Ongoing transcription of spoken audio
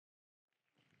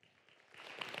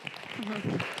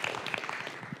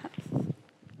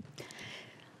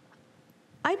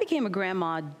I became a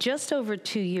grandma just over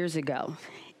 2 years ago,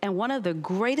 and one of the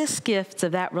greatest gifts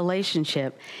of that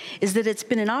relationship is that it's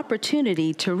been an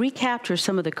opportunity to recapture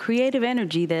some of the creative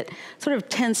energy that sort of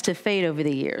tends to fade over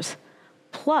the years.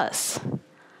 Plus,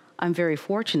 I'm very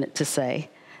fortunate to say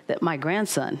that my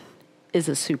grandson is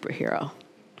a superhero.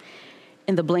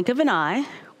 In the blink of an eye,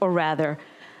 or rather,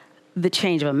 the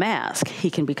change of a mask, he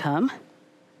can become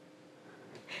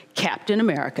Captain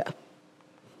America,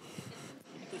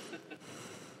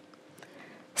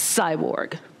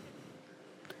 Cyborg,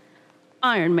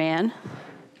 Iron Man,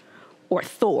 or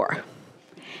Thor.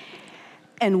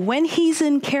 And when he's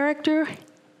in character,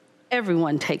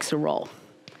 everyone takes a role.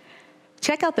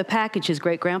 Check out the package his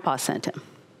great-grandpa sent him.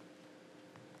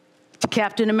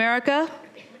 Captain America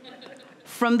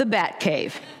from the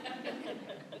Batcave.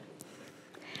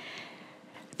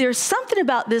 There's something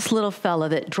about this little fella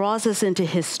that draws us into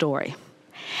his story.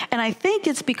 And I think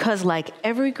it's because, like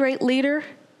every great leader,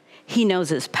 he knows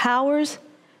his powers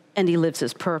and he lives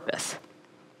his purpose.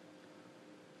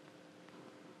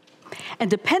 And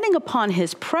depending upon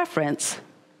his preference,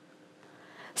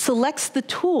 selects the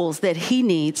tools that he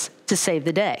needs to save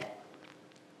the day.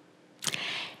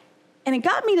 And it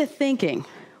got me to thinking,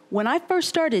 when I first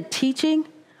started teaching,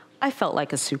 I felt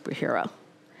like a superhero.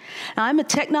 Now, I'm a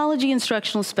technology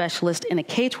instructional specialist in a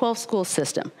K-12 school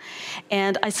system,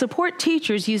 and I support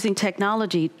teachers using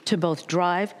technology to both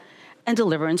drive and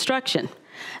deliver instruction.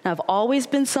 Now, I've always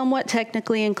been somewhat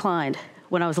technically inclined.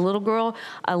 When I was a little girl,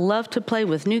 I loved to play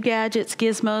with new gadgets,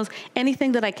 gizmos,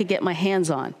 anything that I could get my hands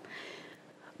on.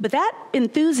 But that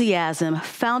enthusiasm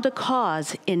found a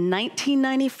cause in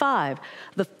 1995,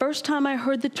 the first time I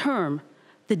heard the term,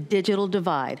 the digital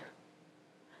divide,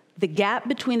 the gap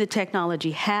between the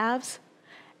technology haves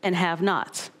and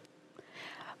have-nots.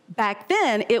 Back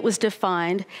then, it was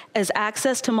defined as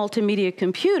access to multimedia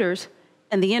computers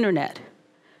and the internet.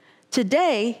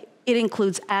 Today, it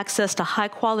includes access to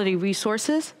high-quality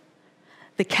resources,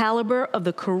 the caliber of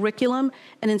the curriculum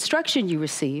and instruction you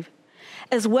receive,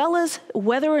 as well as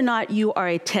whether or not you are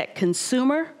a tech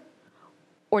consumer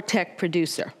or tech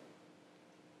producer.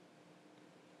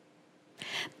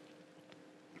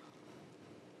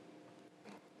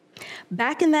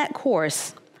 Back in that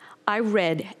course, I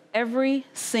read every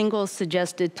single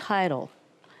suggested title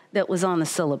that was on the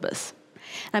syllabus.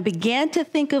 And I began to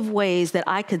think of ways that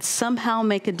I could somehow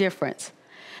make a difference.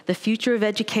 The future of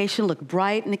education looked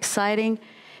bright and exciting.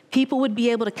 People would be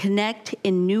able to connect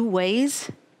in new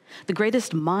ways. The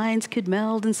greatest minds could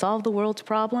meld and solve the world's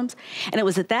problems. And it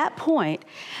was at that point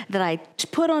that I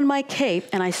put on my cape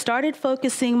and I started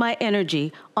focusing my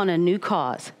energy on a new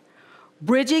cause: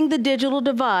 bridging the digital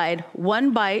divide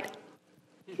one bite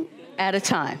at a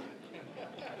time.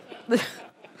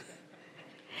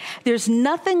 There's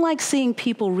nothing like seeing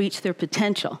people reach their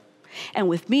potential. And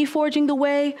with me forging the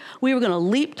way, we were going to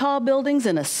leap tall buildings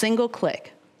in a single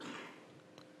click.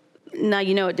 Now,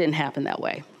 you know it didn't happen that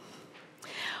way.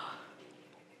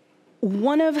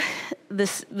 One of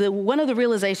the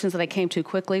realizations that I came to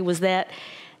quickly was that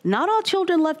not all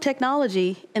children love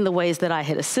technology in the ways that I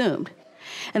had assumed.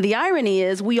 And the irony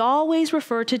is, we always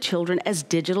refer to children as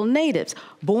digital natives,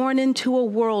 born into a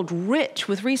world rich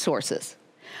with resources.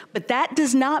 But that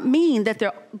does not mean that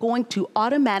they're going to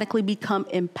automatically become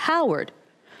empowered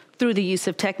through the use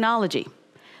of technology.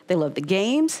 They love the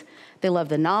games, they love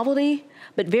the novelty,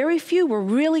 but very few were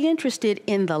really interested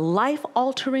in the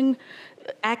life-altering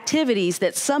activities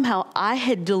that somehow I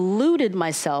had deluded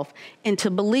myself into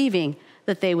believing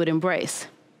that they would embrace.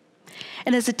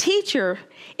 And as a teacher,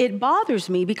 it bothers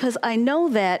me because I know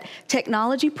that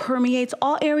technology permeates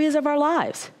all areas of our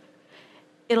lives.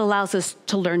 It allows us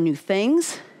to learn new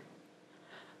things,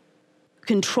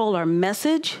 control our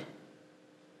message,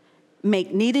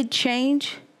 make needed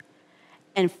change,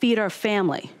 and feed our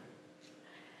family.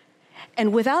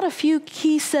 And without a few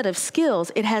key set of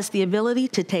skills, it has the ability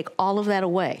to take all of that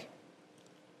away.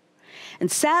 And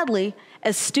sadly,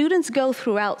 as students go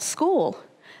throughout school,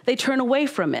 they turn away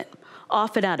from it,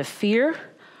 often out of fear,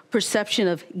 perception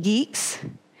of geeks,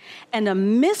 and a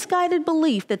misguided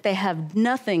belief that they have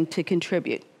nothing to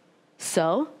contribute.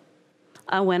 So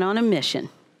I went on a mission,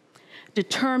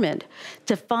 determined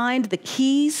to find the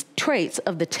key traits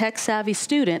of the tech-savvy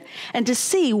student and to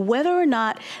see whether or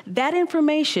not that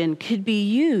information could be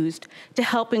used to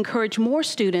help encourage more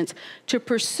students to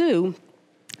pursue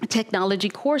technology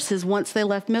courses once they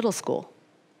left middle school.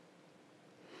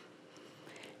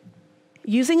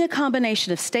 Using a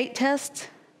combination of state tests,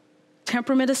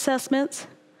 temperament assessments,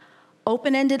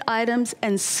 open-ended items,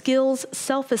 and skills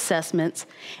self-assessments,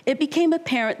 it became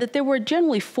apparent that there were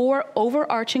generally 4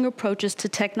 overarching approaches to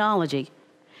technology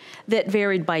that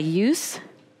varied by use,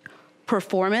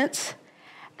 performance,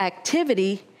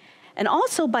 activity, and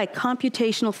also by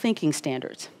computational thinking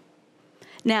standards.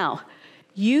 Now,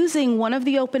 using one of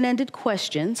the open-ended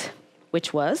questions,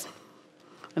 which was,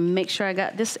 let me make sure I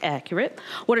got this accurate.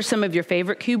 What are some of your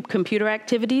favorite computer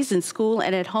activities in school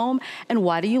and at home, and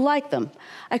why do you like them?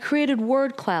 I created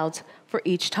word clouds for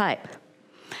each type.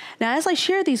 Now, as I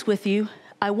share these with you,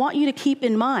 I want you to keep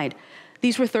in mind,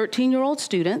 these were 13-year-old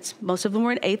students. Most of them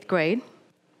were in 8th grade.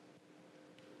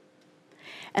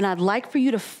 And I'd like for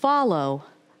you to follow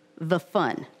the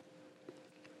fun.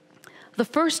 The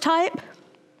first type,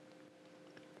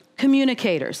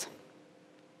 communicators.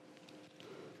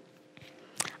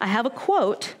 I have a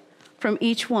quote from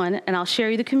each one, and I'll share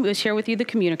with you the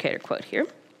communicator quote here.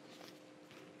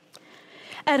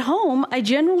 At home, I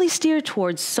generally steer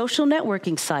towards social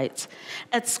networking sites.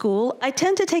 At school, I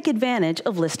tend to take advantage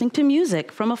of listening to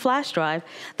music from a flash drive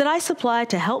that I supply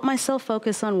to help myself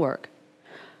focus on work.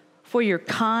 For your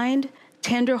kind,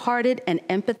 tender-hearted, and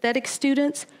empathetic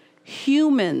students,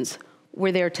 humans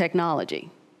were their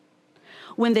technology.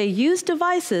 When they used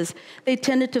devices, they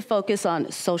tended to focus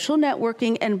on social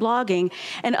networking and blogging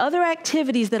and other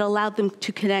activities that allowed them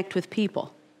to connect with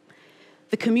people.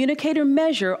 The communicator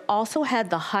measure also had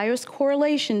the highest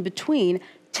correlation between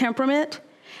temperament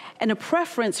and a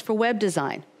preference for web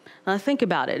design. Now think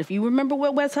about it. If you remember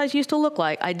what websites used to look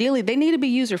like, ideally they need to be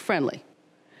user-friendly.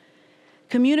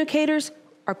 Communicators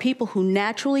are people who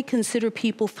naturally consider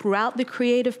people throughout the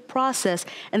creative process,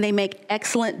 and they make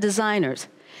excellent designers.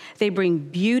 They bring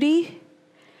beauty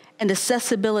and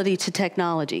accessibility to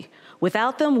technology.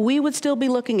 Without them, we would still be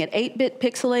looking at 8-bit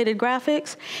pixelated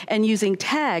graphics and using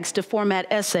tags to format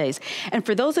essays. And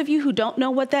for those of you who don't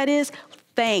know what that is,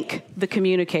 thank the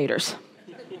communicators.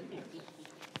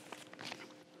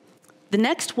 The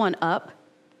next one up,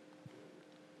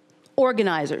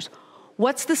 organizers.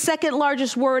 What's the second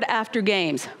largest word after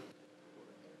games?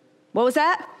 What was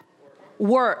that?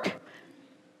 Work.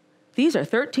 These are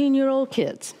 13-year-old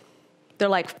kids. They're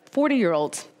like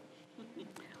 40-year-olds.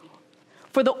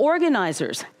 For the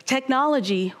organizers,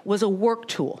 technology was a work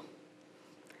tool.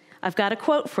 I've got a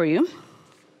quote for you.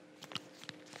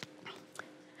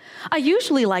 I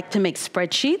usually like to make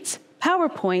spreadsheets,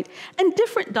 PowerPoint, and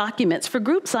different documents for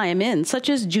groups I am in, such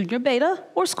as junior beta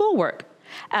or schoolwork.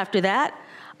 After that,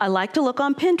 I like to look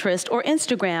on Pinterest or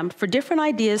Instagram for different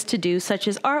ideas to do, such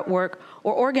as artwork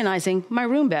or organizing my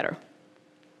room better.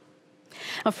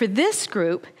 Now, for this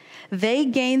group, they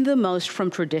gained the most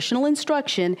from traditional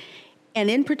instruction, and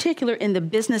in particular in the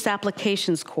business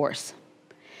applications course.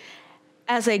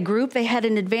 As a group, they had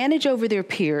an advantage over their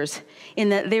peers in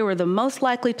that they were the most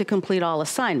likely to complete all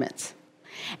assignments.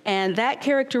 And that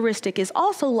characteristic is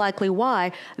also likely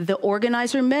why the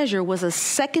organizer measure was a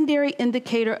secondary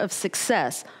indicator of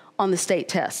success on the state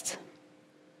tests.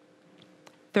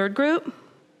 Third group,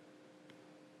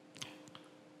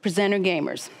 presenter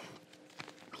gamers.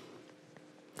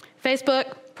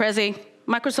 Facebook, Prezi,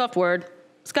 Microsoft Word,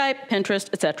 Skype, Pinterest,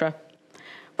 etc.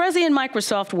 Prezi and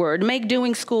Microsoft Word make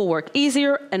doing schoolwork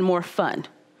easier and more fun.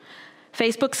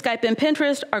 Facebook, Skype, and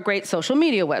Pinterest are great social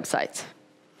media websites.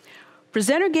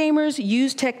 Presenter gamers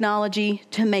use technology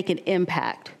to make an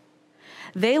impact.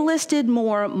 They listed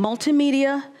more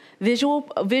multimedia,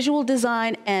 visual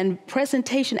design, and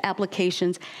presentation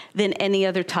applications than any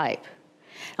other type.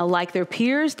 Now, like their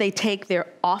peers, they take their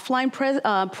offline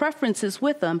preferences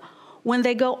with them when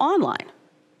they go online.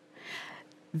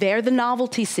 They're the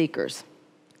novelty seekers.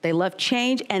 They love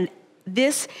change, and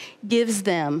this gives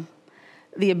them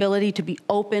the ability to be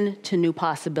open to new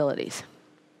possibilities.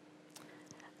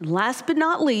 And last but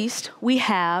not least, we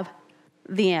have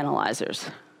the analyzers.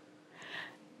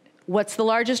 What's the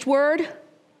largest word?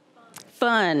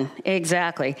 Fun,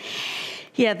 exactly.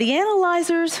 Yeah, the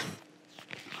analyzers,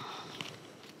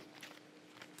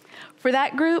 for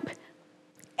that group,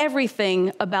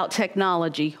 everything about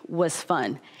technology was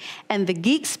fun. And the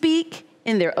geek speak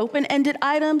in their open-ended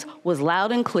items was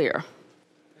loud and clear.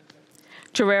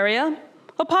 Terraria,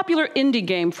 a popular indie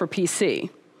game for PC,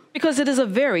 because it is a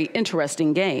very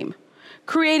interesting game.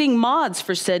 Creating mods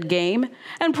for said game,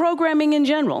 and programming in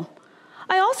general.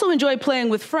 I also enjoy playing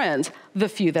with friends, the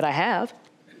few that I have.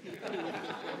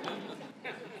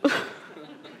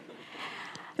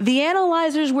 The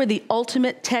analyzers were the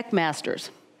ultimate tech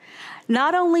masters.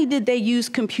 Not only did they use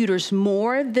computers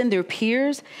more than their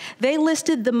peers, they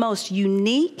listed the most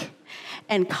unique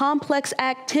and complex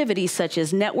activities such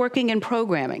as networking and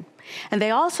programming. And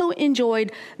they also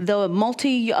enjoyed the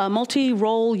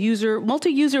multi-user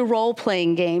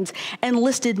role-playing games and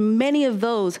listed many of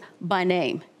those by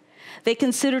name. They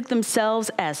considered themselves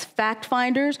as fact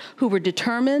finders who were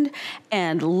determined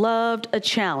and loved a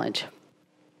challenge.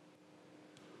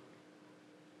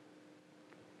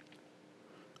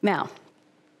 Now,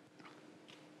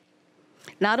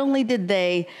 not only did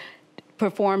they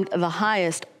perform the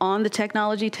highest on the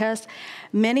technology test,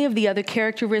 many of the other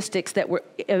characteristics that were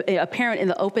apparent in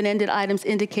the open-ended items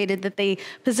indicated that they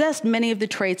possessed many of the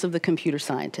traits of the computer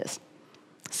scientist.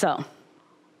 So,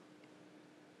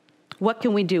 what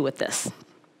can we do with this?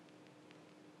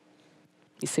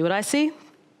 You see what I see?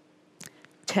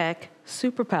 Tech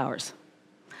superpowers.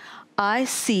 I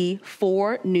see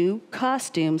 4 new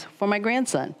costumes for my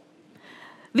grandson.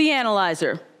 The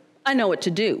analyzer, I know what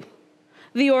to do.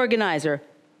 The organizer,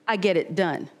 I get it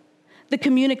done. The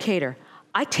communicator,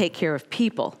 I take care of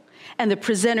people. And the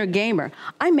presenter gamer,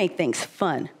 I make things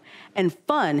fun. And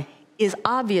fun is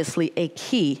obviously a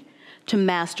key to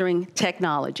mastering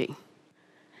technology.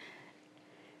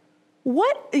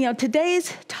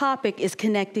 Today's topic is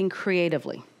connecting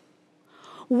creatively.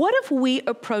 What if we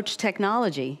approach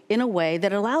technology in a way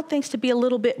that allowed things to be a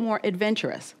little bit more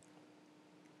adventurous?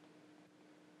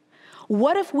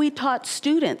 What if we taught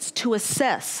students to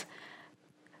assess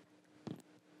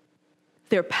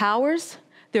their powers,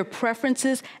 their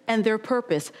preferences, and their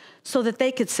purpose so that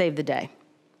they could save the day?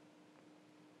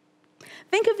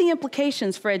 Think of the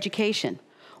implications for education.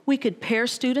 We could pair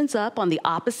students up on the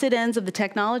opposite ends of the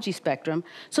technology spectrum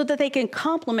so that they can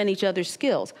complement each other's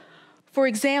skills. For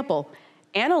example,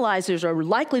 analyzers are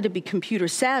likely to be computer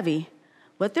savvy,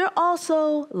 but they're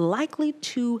also likely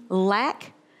to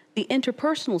lack the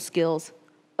interpersonal skills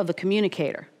of the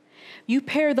communicator. You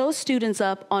pair those students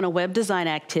up on a web design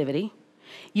activity.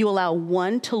 You allow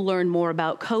one to learn more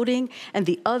about coding and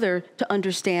the other to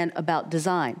understand about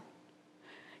design.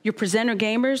 Your presenter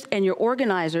gamers and your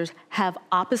organizers have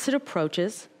opposite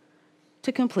approaches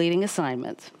to completing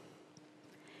assignments.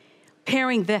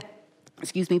 Pairing them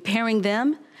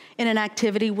in an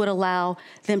activity would allow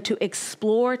them to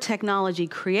explore technology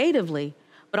creatively,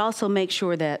 but also make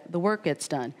sure that the work gets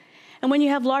done. And when you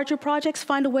have larger projects,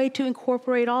 find a way to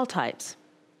incorporate all types.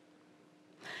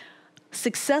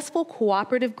 Successful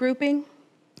cooperative grouping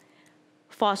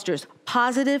fosters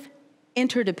positive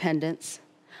interdependence,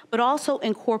 but also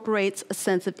incorporates a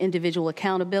sense of individual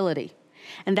accountability.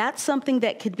 And that's something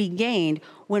that could be gained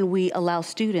when we allow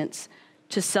students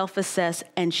to self-assess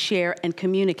and share and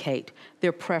communicate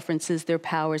their preferences, their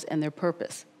powers, and their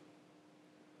purpose.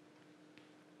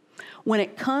 When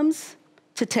it comes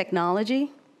to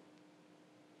technology,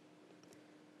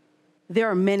 there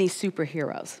are many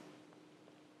superheroes.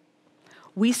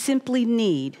 We simply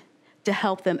need to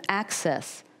help them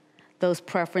access those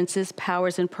preferences,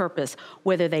 powers, and purpose,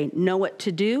 whether they know what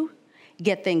to do,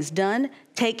 get things done,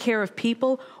 take care of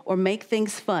people, or make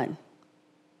things fun.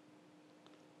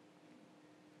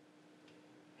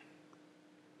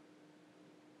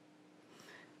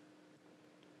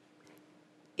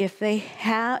 If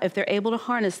they're able to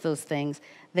harness those things,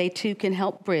 they too can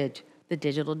help bridge the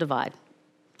digital divide.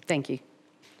 Thank you.